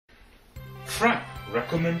Trap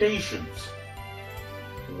recommendations.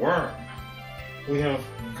 Wyrm. We have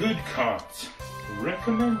good cards,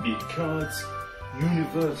 recommended cards,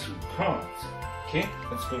 universal cards. Okay,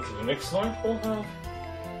 let's go to the next slide. We'll have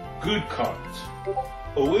good cards.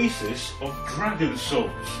 Oasis of Dragon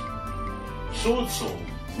Souls. Sword Soul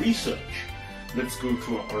Research. Let's go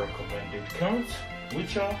to our recommended cards,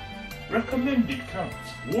 which are recommended cards.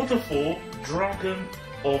 Waterfall Dragon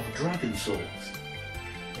of Dragon Souls.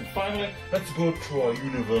 And finally, let's go to our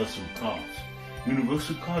universal cards.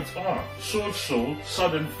 Universal cards are Sword Soul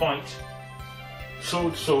Sudden Fight,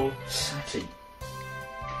 Sword Soul Sati.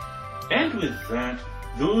 And with that,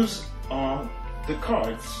 those are the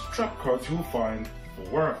cards, trap cards you'll find for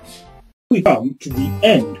Wyrms. We come to the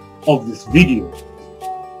end of this video.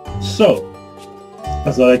 So,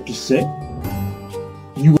 as I like to say,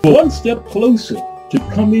 you are one step closer to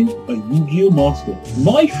becoming a Yu-Gi-Oh master.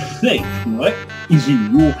 My fate, right, is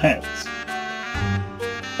in your hands.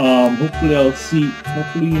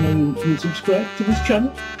 Hopefully you'll subscribe to this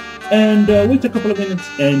channel and wait a couple of minutes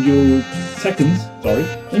and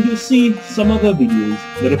and you'll see some other videos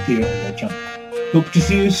that appear on my channel. Hope to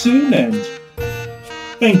see you soon and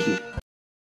thank you.